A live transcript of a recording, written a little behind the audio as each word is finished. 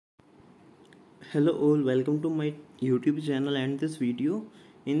Hello all, welcome to my YouTube channel and this video.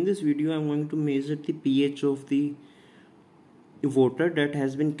 In this video I'm going to measure the pH of the water that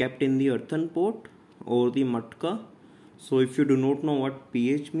has been kept in the earthen pot or the matka. So if you do not know what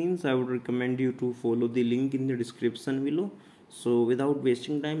pH means, I would recommend you to follow the link in the description below. So without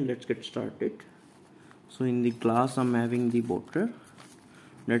wasting time, let's get started. So in the glass I'm having the water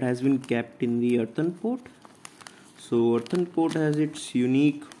that has been kept in the earthen pot. So earthen pot has its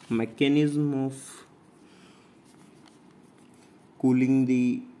unique mechanism of cooling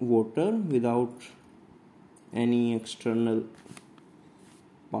the water without any external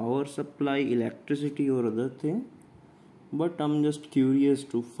power supply, electricity or other thing. But I'm just curious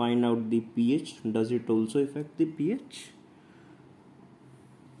to find out the pH. Does it also affect the pH?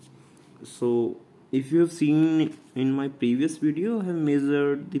 So if you have seen in my previous video, I have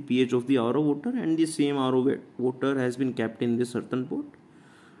measured the pH of the RO water, and the same RO water has been kept in this earthen pot,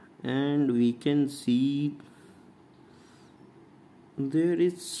 and we can see there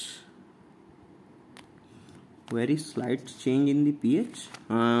is very slight change in the pH,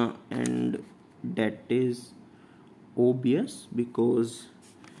 and that is obvious because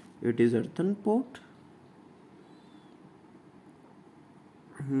it is earthen pot.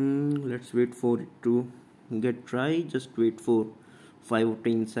 Let's wait for it to get dry. Just wait for 5 or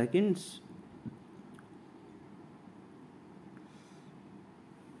 10 seconds.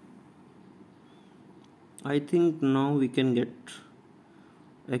 I think now we can get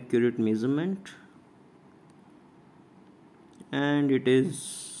accurate measurement, and it is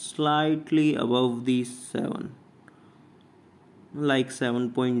slightly above the 7, like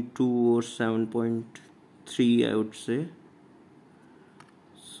 7.2 or 7.3 I would say.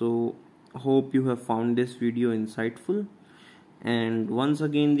 So hope you have found this video insightful, and once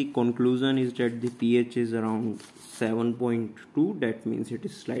again the conclusion is that the pH is around 7.2. that means it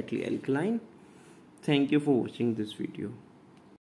is slightly alkaline. Thank you for watching this video.